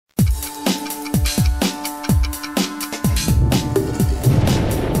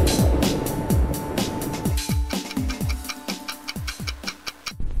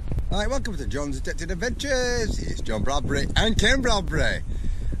welcome to John's Detected Adventures. It's John Bradbury and Ken Bradbury.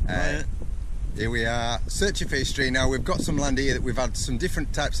 Here we are, searching for history. Now we've got some land here that we've had some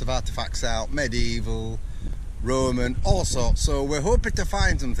different types of artefacts out, medieval, Roman, all sorts. So we're hoping to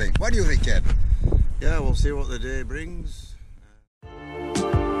find something. What do you think, Ken? Yeah, we'll see what the day brings.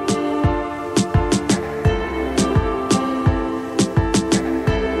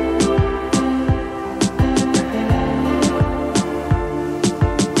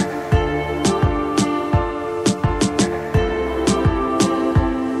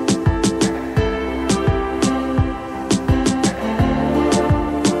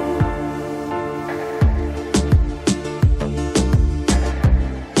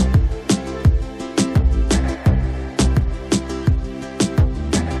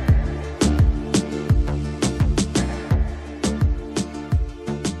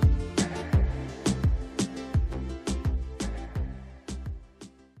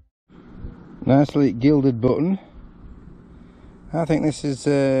 Nicely gilded button. I think this is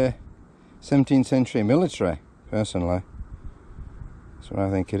 17th century military, personally. That's what I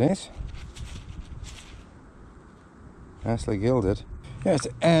think it is. Nicely gilded. Yeah, it's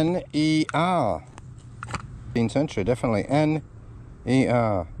N-E-R. 17th century, definitely.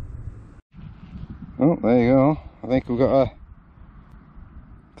 N-E-R. Oh, there you go. I think we've got a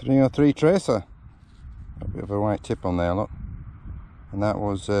 303 tracer. A bit of a white tip on there, look. And that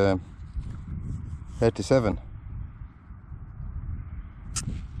was 37.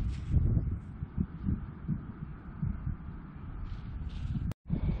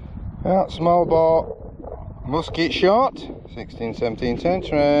 Well, small bore musket shot, 16th, 17th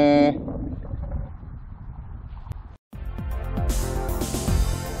century.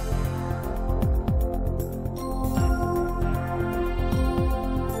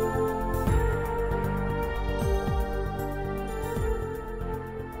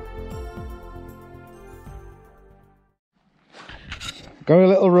 Got a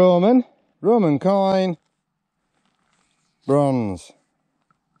little Roman coin, bronze.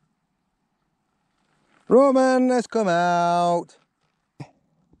 Roman has come out.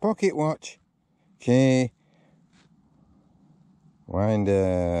 Pocket watch, key,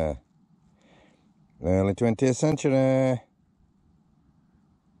 winder, early 20th century. And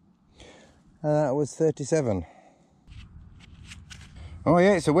that was 37. Oh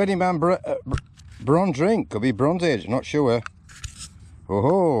yeah, it's a wedding band bronze ring, could be Bronze Age, not sure.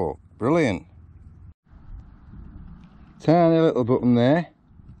 Oh, brilliant. Tiny little button there.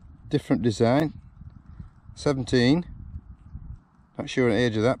 Different design. 17. Not sure the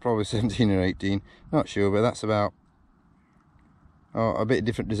age of that, probably 17 or 18. Not sure, but that's about... Oh, a bit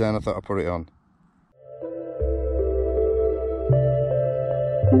different design, I thought I'd put it on.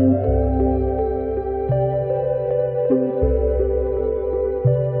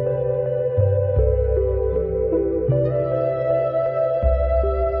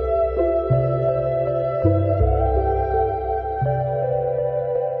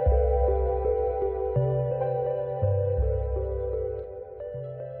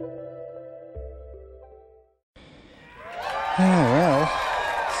 Well,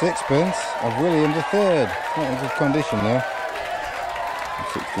 sixpence of William III. Not in good condition though.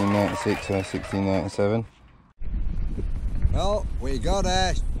 1696 or 1697. Well, we got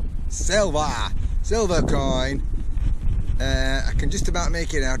a silver coin. I can just about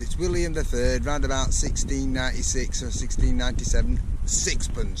make it out. It's William III, round about 1696 or 1697.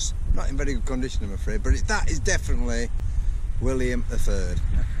 Sixpence. Not in very good condition, I'm afraid, but that is definitely William III.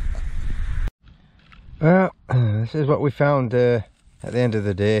 Well, this is what we found at the end of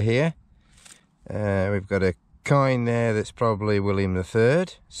the day here. We've got a coin there that's probably William III,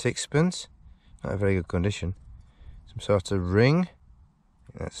 sixpence, not in very good condition. Some sort of ring,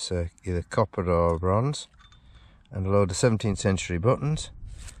 that's either copper or bronze, and a load of 17th century buttons.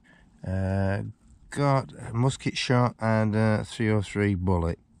 Got a musket shot and a 303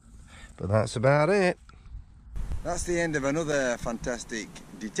 bullet, but that's about it. That's the end of another fantastic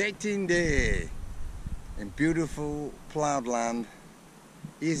detecting day. In beautiful ploughed land,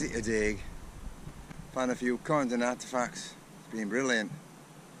 easy to dig, found a few coins and artefacts. It's been brilliant.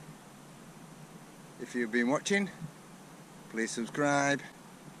 If you've been watching, please subscribe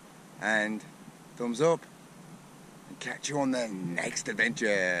and thumbs up, and catch you on the next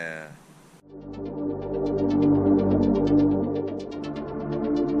adventure.